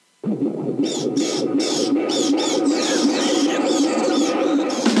Zoinks,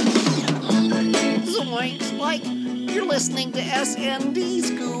 like, you're listening to SND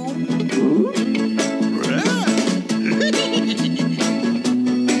School.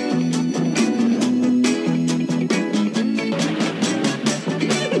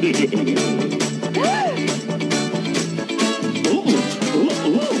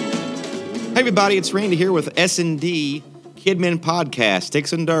 Hey everybody, it's Randy here with S&D Kidmin Podcast,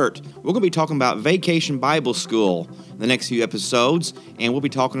 Sticks and Dirt. We're going to be talking about Vacation Bible School in the next few episodes, and we'll be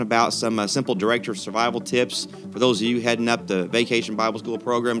talking about some simple director survival tips for those of you heading up the Vacation Bible School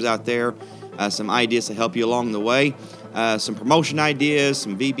programs out there, some ideas to help you along the way, some promotion ideas,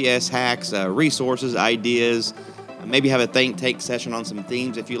 some VBS hacks, resources, ideas, maybe have a think tank session on some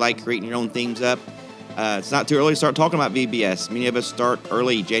themes if you like creating your own themes up. It's not too early to start talking about VBS. Many of us start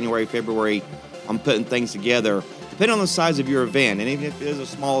early, January, February, on putting things together, depending on the size of your event. And even if it is a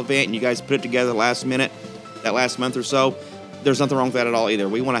small event and you guys put it together last minute, that last month or so, there's nothing wrong with that at all either.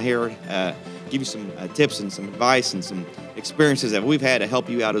 We want to hear, give you some tips and some advice and some experiences that we've had to help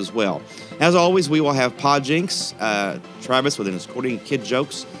you out as well. As always, we will have Podjinx, Travis with his According Kid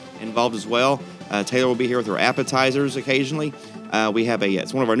Jokes involved as well. Taylor will be here with her appetizers occasionally. We have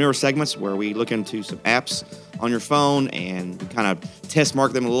it's one of our newer segments where we look into some apps on your phone and we kind of test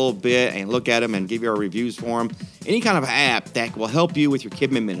mark them a little bit and look at them and give you our reviews for them. Any kind of app that will help you with your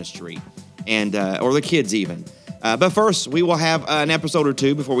Kidmin ministry and or the kids even. But first, we will have an episode or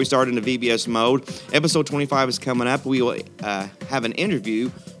two before we start into VBS mode. Episode 25 is coming up. We will have an interview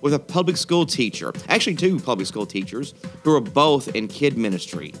with a public school teacher, actually two public school teachers who are both in kid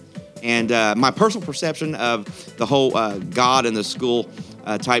ministry. And my personal perception of the whole God in the school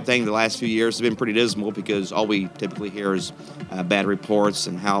type thing the last few years has been pretty dismal because all we typically hear is bad reports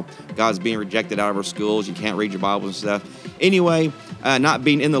and how God's being rejected out of our schools. You can't read your Bible and stuff. Anyway, not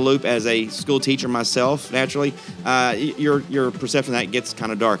being in the loop as a school teacher myself, naturally, your perception of that gets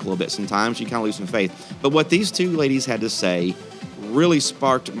kind of dark a little bit sometimes. You kind of lose some faith. But what these two ladies had to say really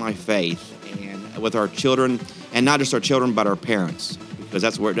sparked my faith and with our children, and not just our children, but our parents, because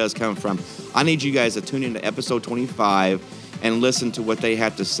that's where it does come from. I need you guys to tune into episode 25 and listen to what they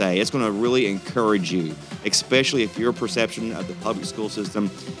have to say. It's going to really encourage you, especially if your perception of the public school system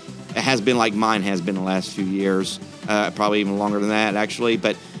has been like mine has been the last few years, probably even longer than that, actually.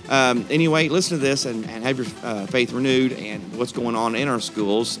 But anyway, listen to this and have your faith renewed and what's going on in our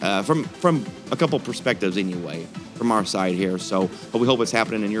schools from a couple perspectives anyway, from our side here. But we hope it's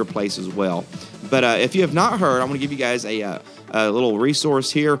happening in your place as well. But if you have not heard, I'm going to give you guys a little resource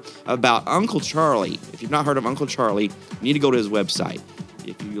here about Uncle Charlie. If you've not heard of Uncle Charlie, you need to go to his website.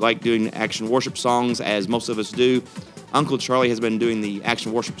 If you like doing action worship songs, as most of us do, Uncle Charlie has been doing the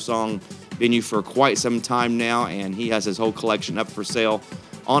action worship song venue for quite some time now, and he has his whole collection up for sale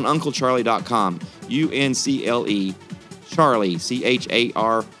on UncleCharlie.com. UNCLE Charlie,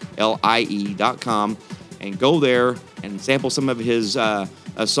 CHARLIE.com, and go there and sample some of his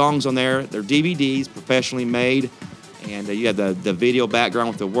songs on there. They're DVDs, professionally made. And you have the video background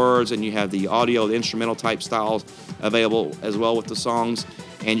with the words, and you have the audio, the instrumental type styles available as well with the songs.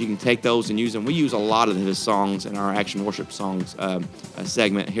 And you can take those and use them. We use a lot of his songs in our action worship songs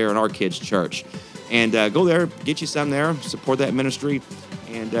segment here in our kids' church. And go there, get you some there, support that ministry.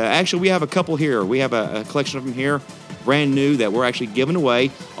 And actually, we have a couple here. We have a collection of them here, brand new, that we're actually giving away.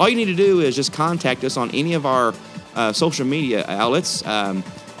 All you need to do is just contact us on any of our social media outlets, on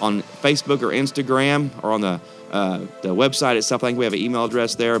Facebook or Instagram, or on the website itself. I think we have an email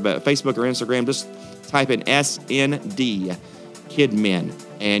address there, but Facebook or Instagram, just type in SND Kidmin,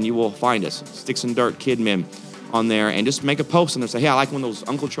 and you will find us, Sticks and Dirt Kidmin, on there, and just make a post on there. Say, hey, I like one of those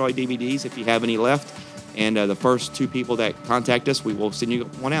Uncle Charlie DVDs if you have any left. And the first two people that contact us, we will send you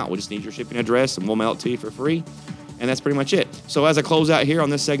one out. We just need your shipping address, and we'll mail it to you for free. And that's pretty much it. So as I close out here on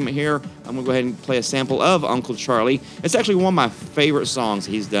this segment here, I'm going to go ahead and play a sample of Uncle Charlie. It's actually one of my favorite songs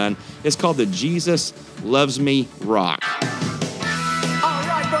he's done. It's called the Jesus Loves Me Rock.